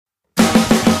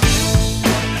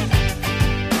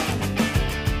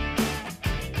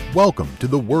Welcome to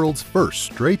the world's first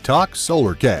Straight Talk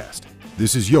Solarcast.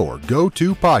 This is your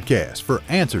go-to podcast for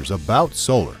answers about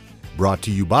solar. Brought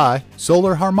to you by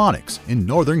Solar Harmonics in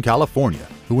Northern California,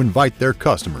 who invite their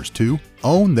customers to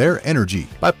own their energy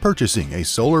by purchasing a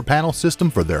solar panel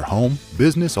system for their home,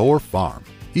 business, or farm.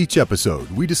 Each episode,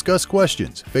 we discuss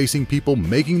questions facing people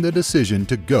making the decision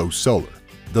to go solar.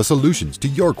 The solutions to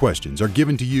your questions are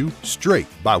given to you straight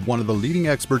by one of the leading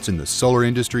experts in the solar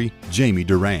industry, Jamie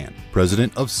Duran,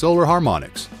 president of Solar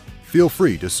Harmonics. Feel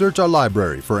free to search our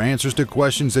library for answers to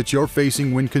questions that you're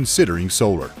facing when considering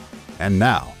solar. And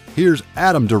now, here's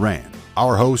Adam Duran,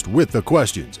 our host with the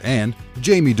questions, and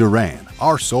Jamie Duran,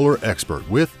 our solar expert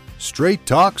with Straight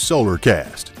Talk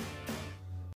Solarcast.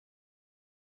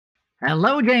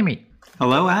 Hello, Jamie.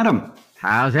 Hello, Adam.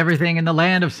 How's everything in the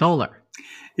land of solar?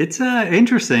 It's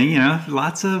interesting,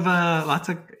 lots of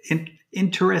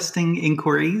interesting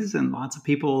inquiries and lots of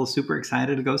people super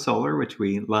excited to go solar, which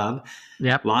we love.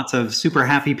 Yep. Lots of super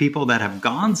happy people that have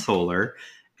gone solar,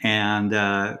 and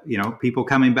people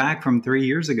coming back from 3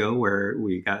 years ago where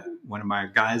we got one of my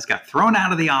guys got thrown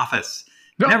out of the office,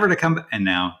 never to come back, and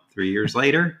now 3 years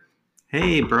later,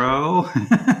 hey, bro,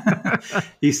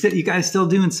 you guys still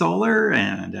doing solar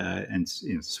and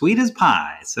sweet as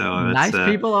pie. So nice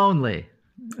people only.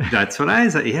 That's what I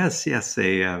said. Yes.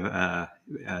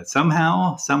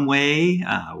 Somehow, some way,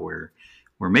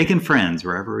 we're making friends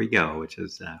wherever we go, which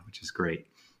is great.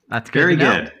 That's good. Very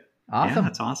good. Awesome. Yeah,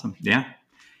 that's awesome. Yeah.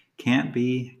 Can't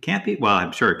be. Well,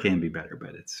 I'm sure it can be better,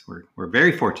 but we're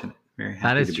very fortunate. Very happy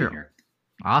that is to true. be here.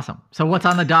 Awesome. So what's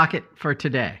on the docket for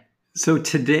today? So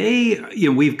today,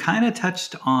 we've kind of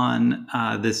touched on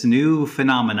this new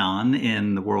phenomenon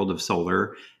in the world of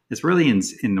solar. It's really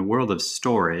in the world of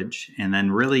storage, and then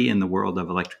really in the world of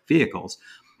electric vehicles.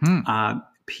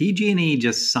 PG&E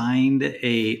just signed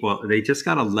they just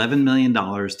got $11 million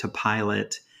to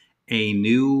pilot a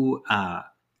new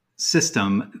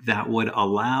system that would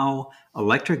allow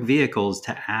electric vehicles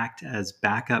to act as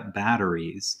backup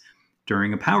batteries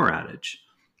during a power outage.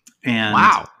 And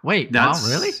wow. Wait,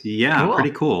 really? Yeah, cool.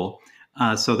 Pretty cool.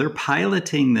 So they're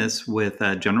piloting this with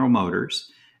General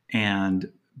Motors, and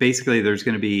basically there's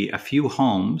going to be a few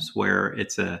homes where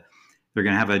they're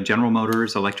going to have a General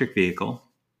Motors electric vehicle,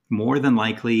 more than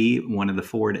likely one of the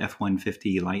Ford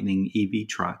F-150 Lightning EV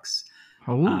trucks.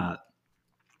 Oh.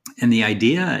 And the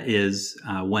idea is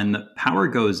when the power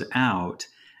goes out,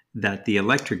 that the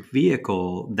electric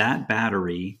vehicle, that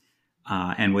battery,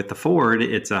 and with the Ford,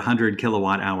 it's a 100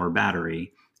 kilowatt hour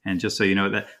battery. And just so you know,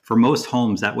 that for most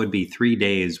homes, that would be 3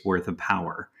 days worth of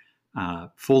power.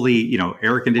 Fully,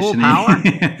 air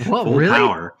conditioning, full really?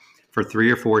 power for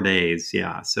 3 or 4 days.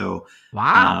 Yeah. So,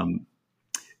 wow.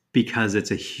 Because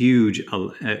it's a huge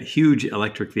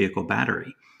electric vehicle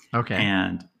battery. Okay.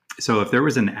 And so if there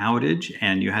was an outage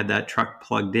and you had that truck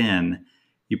plugged in,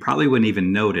 you probably wouldn't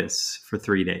even notice for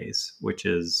 3 days, which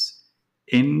is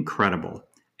incredible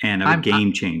and a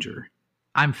game changer.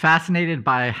 I'm fascinated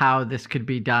by how this could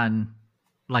be done.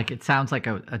 Like, it sounds like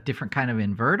a different kind of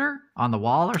inverter on the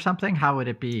wall or something. How would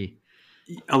it be?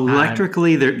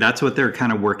 Electrically, that's what they're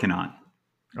kind of working on.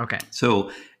 Okay.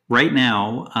 So right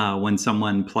now, when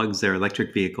someone plugs their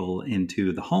electric vehicle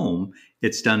into the home,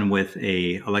 it's done with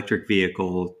a electric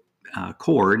vehicle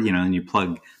cord, and you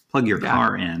plug your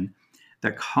car in.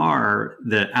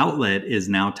 The outlet is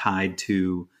now tied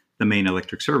to the main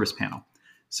electric service panel.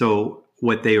 So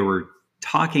what they were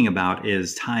talking about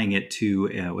is tying it to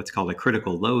what's called a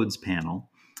critical loads panel.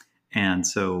 And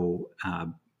so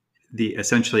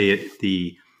essentially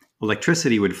the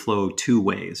electricity would flow 2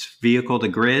 ways, vehicle to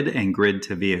grid and grid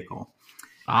to vehicle.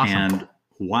 Awesome. And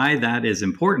why that is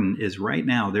important is right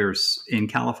now in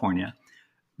California,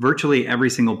 virtually every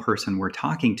single person we're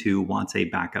talking to wants a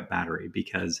backup battery,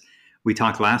 because we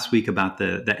talked last week about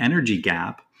the energy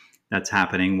gap that's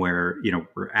happening where,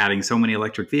 we're adding so many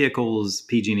electric vehicles,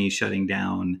 PG&E shutting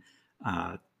down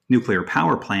nuclear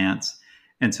power plants.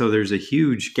 And so there's a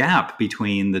huge gap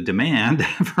between the demand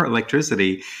for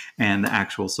electricity and the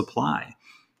actual supply.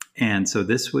 And so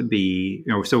this would be,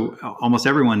 so almost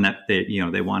everyone that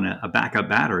they want a backup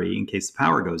battery in case the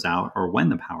power goes out or when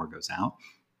the power goes out.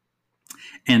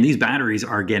 And these batteries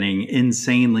are getting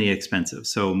insanely expensive.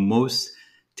 So most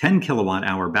 10 kilowatt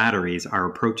hour batteries are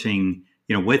approaching,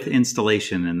 with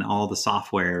installation and all the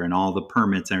software and all the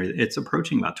permits and everything, it's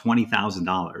approaching about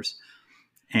 $20,000.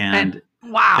 And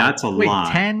wow, that's a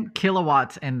lot. 10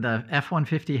 kilowatts, and the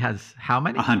F-150 has how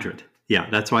many? 100. Yeah,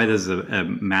 that's why this is a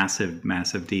massive,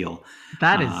 massive deal.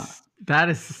 That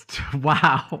is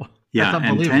wow. Yeah, that's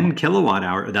and 10 kilowatt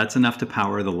hour, that's enough to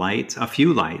power the lights, a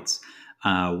few lights,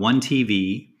 one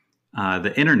TV,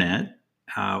 the internet,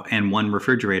 and one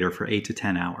refrigerator for 8 to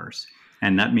 10 hours.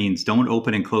 And that means don't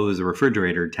open and close the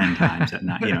refrigerator 10 times at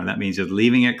night. That means just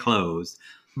leaving it closed.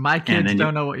 My kids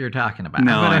don't know what you're talking about.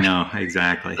 No, I know,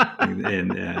 exactly.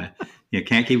 And you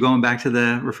can't keep going back to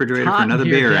the refrigerator for another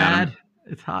beer, Dad. Adam.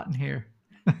 It's hot in here.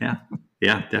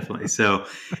 Yeah, definitely. So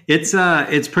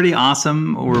it's pretty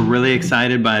awesome. We're really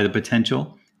excited by the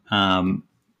potential.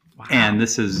 Wow. And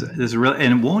this is real,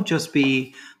 and it won't just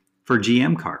be for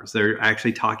GM cars. They're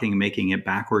actually making it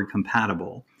backward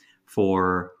compatible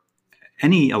for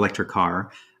any electric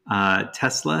car.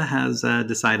 Tesla has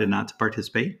decided not to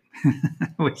participate,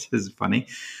 which is funny.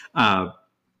 But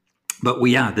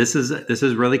this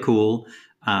is really cool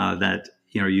that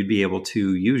you'd be able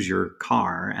to use your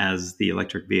car as the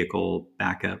electric vehicle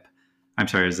backup. I'm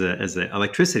sorry, as the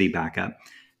electricity backup.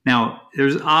 Now,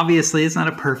 obviously it's not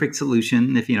a perfect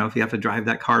solution. If you have to drive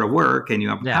that car to work and you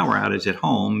have a power outage at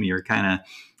home, you're kind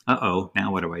of,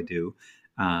 now what do I do?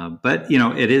 But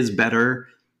it is better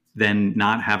than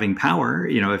not having power.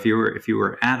 If you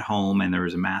were at home and there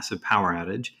was a massive power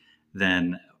outage,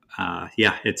 then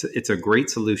it's a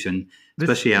great solution,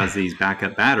 especially as these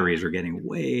backup batteries are getting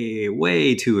way,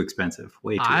 way too expensive.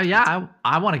 Way too expensive.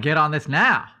 I want to get on this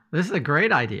now. This is a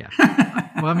great idea.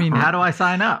 Well, I mean, how do I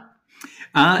sign up?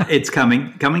 It's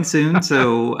coming soon.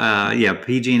 So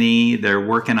PG&E, they're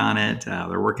working on it.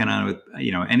 They're working on it with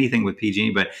anything with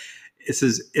PG&E, but this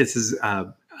is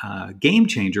a game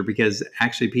changer, because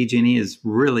actually PG&E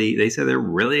they say they're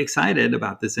really excited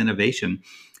about this innovation,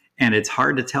 and it's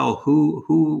hard to tell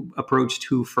who approached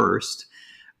who first.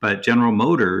 But General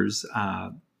Motors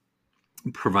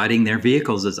providing their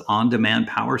vehicles as on-demand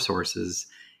power sources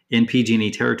in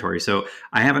PG&E territory. So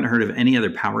I haven't heard of any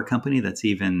other power company that's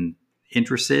even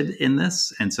interested in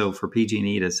this. And so for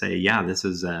PG&E to say, this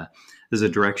is a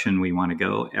direction we want to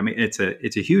go. I mean, it's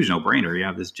a huge no-brainer. You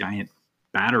have this giant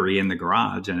battery in the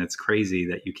garage, and it's crazy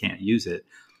that you can't use it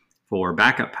for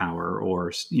backup power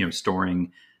or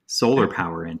storing solar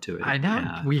power into it. I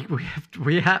know.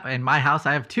 We have in my house.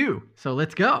 I have two. So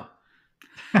let's go.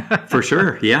 For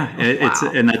sure. Yeah.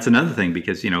 Wow. And that's another thing,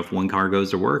 because, if one car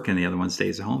goes to work and the other one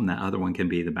stays at home, that other one can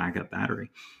be the backup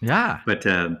battery. Yeah. But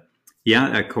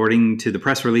according to the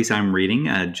press release I'm reading,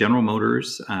 General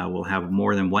Motors will have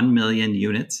more than 1 million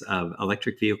units of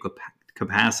electric vehicle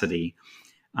capacity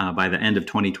by the end of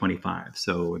 2025.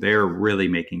 So they're really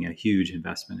making a huge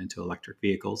investment into electric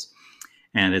vehicles.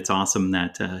 And it's awesome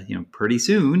that, pretty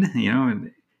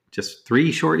soon, just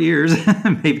 3 short years,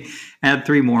 maybe add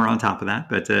 3 more on top of that,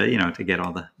 but, to get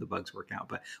all the bugs worked out.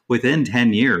 But within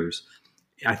 10 years,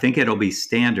 I think it'll be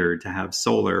standard to have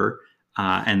solar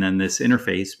and then this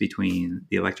interface between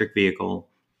the electric vehicle,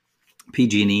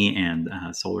 PG&E, and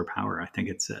solar power. I think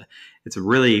it's a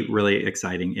really, really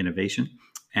exciting innovation.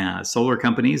 Solar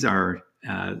companies are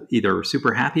either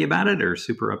super happy about it or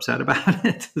super upset about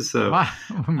it. So,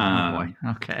 boy.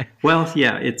 Okay. Well,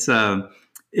 yeah, it's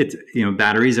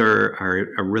batteries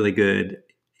are a really good.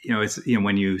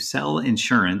 When you sell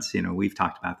insurance, we've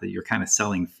talked about that. You're kind of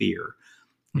selling fear.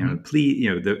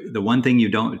 The one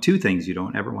thing two things you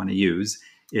don't ever want to use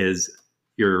is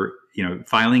you're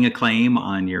filing a claim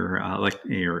on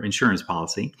your insurance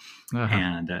policy,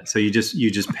 and so you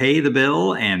just pay the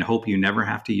bill and hope you never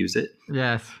have to use it.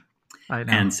 Yes, I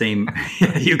know. And same,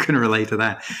 you can relate to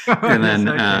that. And then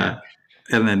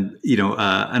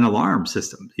an alarm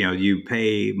system. You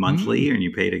pay monthly and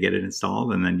you pay to get it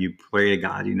installed, and then you pray to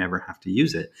God you never have to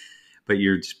use it, but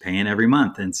you're just paying every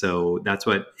month. And so that's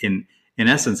what in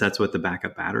essence, that's what the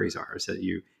backup batteries are. So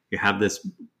you have this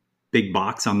big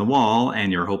box on the wall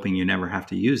and you're hoping you never have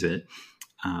to use it.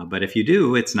 But if you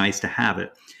do, it's nice to have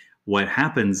it. What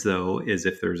happens though, is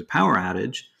if there's a power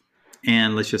outage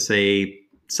and let's just say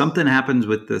something happens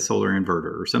with the solar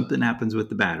inverter or something happens with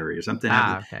the battery or something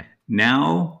happens. Okay.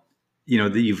 Now,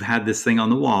 that you've had this thing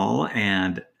on the wall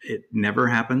and it never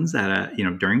happens at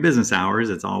during business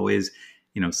hours. It's always,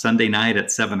 Sunday night at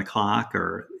 7:00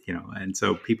 or, and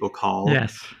so people call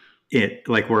it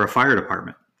like we're a fire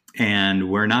department, and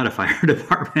we're not a fire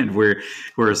department.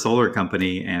 We're a solar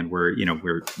company, and we're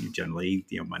generally,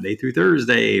 Monday through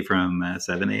Thursday from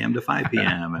 7 a.m. to 5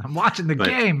 p.m. I'm watching the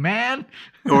game, man.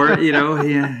 Or,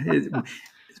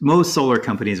 most solar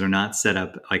companies are not set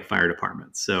up like fire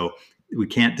departments. So we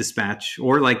can't dispatch,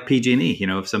 or like PG&E,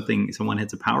 if someone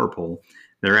hits a power pole,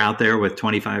 they're out there with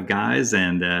 25 guys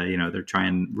and, they're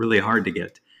trying really hard to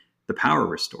get the power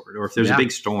restored, or if there's a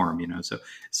big storm, so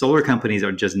solar companies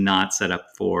are just not set up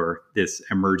for this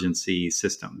emergency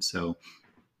system. So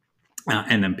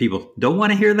And then people don't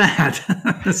want to hear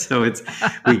that. So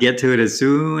we get to it as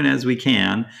soon as we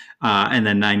can. And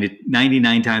then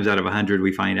 99 times out of 100,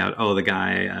 we find out, the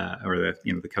guy or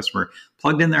the customer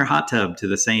plugged in their hot tub to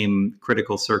the same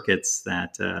critical circuits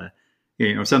that,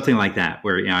 something like that,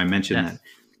 where, I mentioned that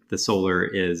the solar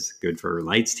is good for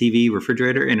lights, TV,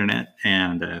 refrigerator, internet.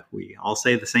 And we all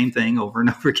say the same thing over and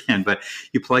over again, but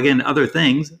you plug in other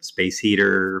things, space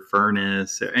heater,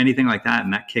 furnace, anything like that,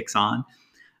 and that kicks on.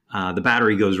 The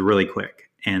battery goes really quick,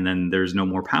 and then there's no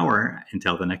more power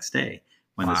until the next day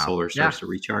when the solar starts to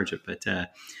recharge it. But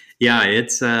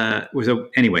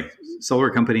anyway, solar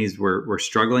companies were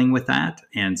struggling with that,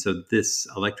 and so this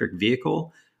electric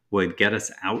vehicle would get us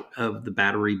out of the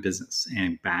battery business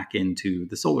and back into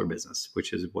the solar business,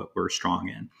 which is what we're strong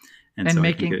in. And so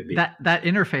making that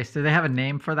interface. Do they have a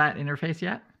name for that interface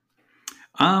yet?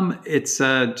 It's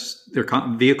they're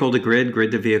vehicle to grid,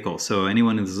 grid to vehicle. So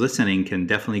anyone who's listening can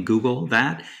definitely Google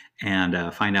that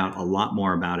and find out a lot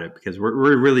more about it, because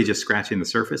we're really just scratching the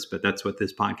surface. But that's what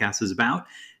this podcast is about: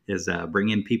 is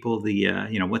bringing people the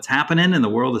what's happening in the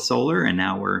world of solar, and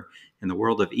now we're in the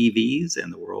world of EVs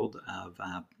and the world of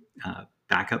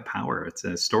backup power. It's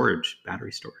a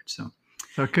battery storage. So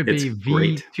it could be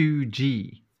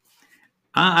V2G.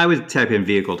 I would type in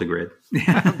vehicle to grid.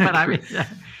 But I mean.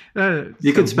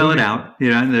 You can spell it out,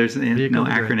 there's no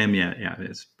acronym yet. Yeah,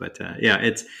 it is. But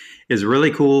it's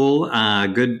really cool.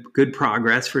 Good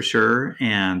progress for sure.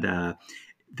 And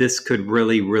this could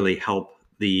really, really help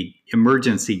the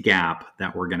emergency gap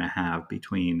that we're going to have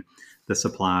between the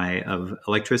supply of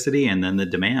electricity and then the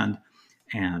demand.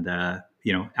 And,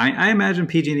 I imagine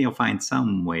PG&E will find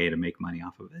some way to make money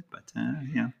off of it. But,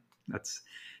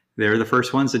 they're the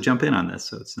first ones to jump in on this.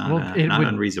 So it's not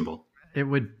unreasonable. It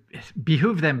would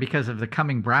behoove them because of the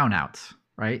coming brownouts,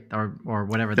 right? Or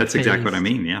whatever. That's exactly what I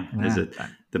mean. Yeah. Is it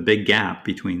the big gap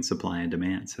between supply and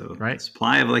demand? So the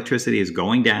supply of electricity is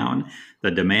going down.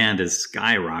 The demand is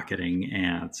skyrocketing.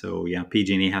 And so,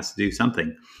 PG&E has to do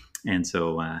something. And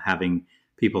so having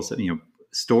people,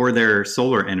 store their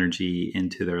solar energy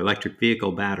into their electric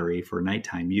vehicle battery for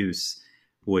nighttime use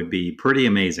would be pretty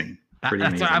amazing.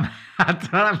 That's what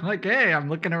I'm like, hey, I'm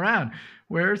looking around.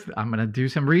 I'm going to do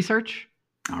some research.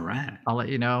 All right. I'll let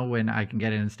you know when I can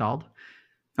get it installed.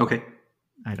 Okay.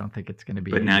 I don't think it's going to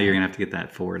be. But now you're going to have to get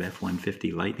that Ford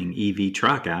F-150 Lightning EV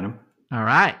truck, Adam. All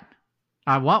right.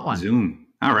 I want one. Zoom.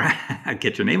 All right.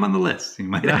 Get your name on the list. You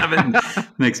might have it in the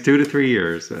next 2 to 3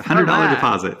 years. $100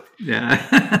 deposit. Yeah.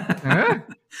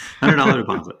 $100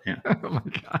 deposit. Yeah. Oh, my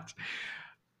gosh.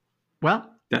 Well,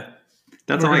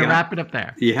 that's all I got. We're going to wrap it up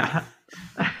there. Yeah.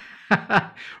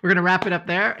 We're going to wrap it up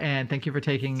there. And thank you for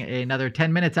taking another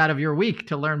 10 minutes out of your week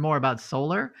to learn more about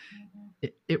solar.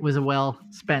 It was a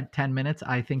well-spent 10 minutes.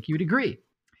 I think you'd agree.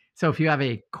 So if you have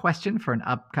a question for an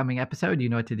upcoming episode, you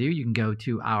know what to do. You can go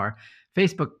to our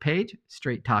Facebook page,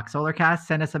 Straight Talk Solarcast.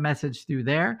 Send us a message through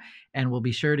there, and we'll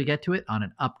be sure to get to it on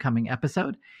an upcoming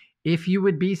episode. If you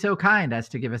would be so kind as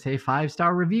to give us a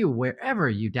 5-star review wherever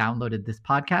you downloaded this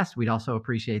podcast, we'd also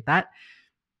appreciate that.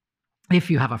 If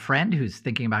you have a friend who's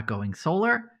thinking about going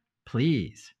solar,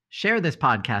 please share this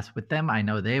podcast with them. I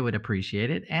know they would appreciate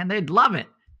it, and they'd love it,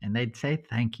 and they'd say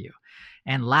thank you.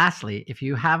 And lastly, if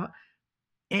you have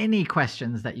any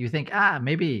questions that you think,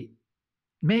 maybe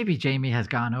Jamie has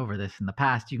gone over this in the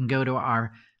past, you can go to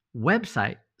our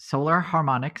website,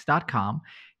 solarharmonics.com,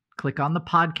 click on the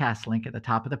podcast link at the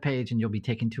top of the page, and you'll be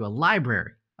taken to a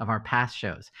library of our past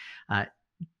shows.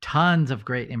 Tons of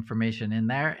great information in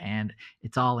there, and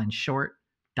it's all in short,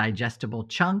 digestible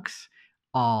chunks,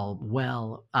 all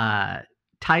well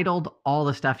titled, all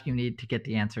the stuff you need to get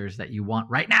the answers that you want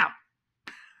right now.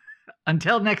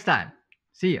 Until next time,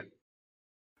 see you.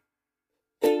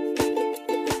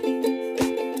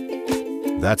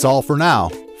 That's all for now.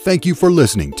 Thank you for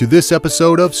listening to this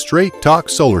episode of Straight Talk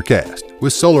Solarcast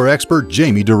with solar expert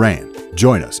Jamie Durand.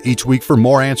 Join us each week for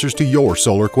more answers to your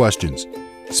solar questions.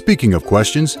 Speaking of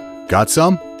questions, got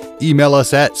some? Email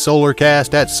us at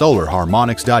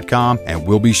solarcast@solarharmonics.com and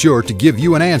we'll be sure to give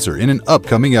you an answer in an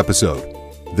upcoming episode.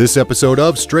 This episode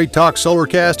of Straight Talk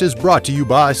Solarcast is brought to you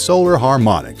by Solar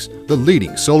Harmonics, the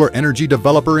leading solar energy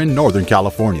developer in Northern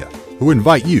California, who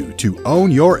invite you to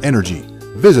own your energy.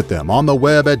 Visit them on the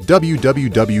web at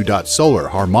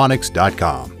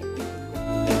www.solarharmonics.com.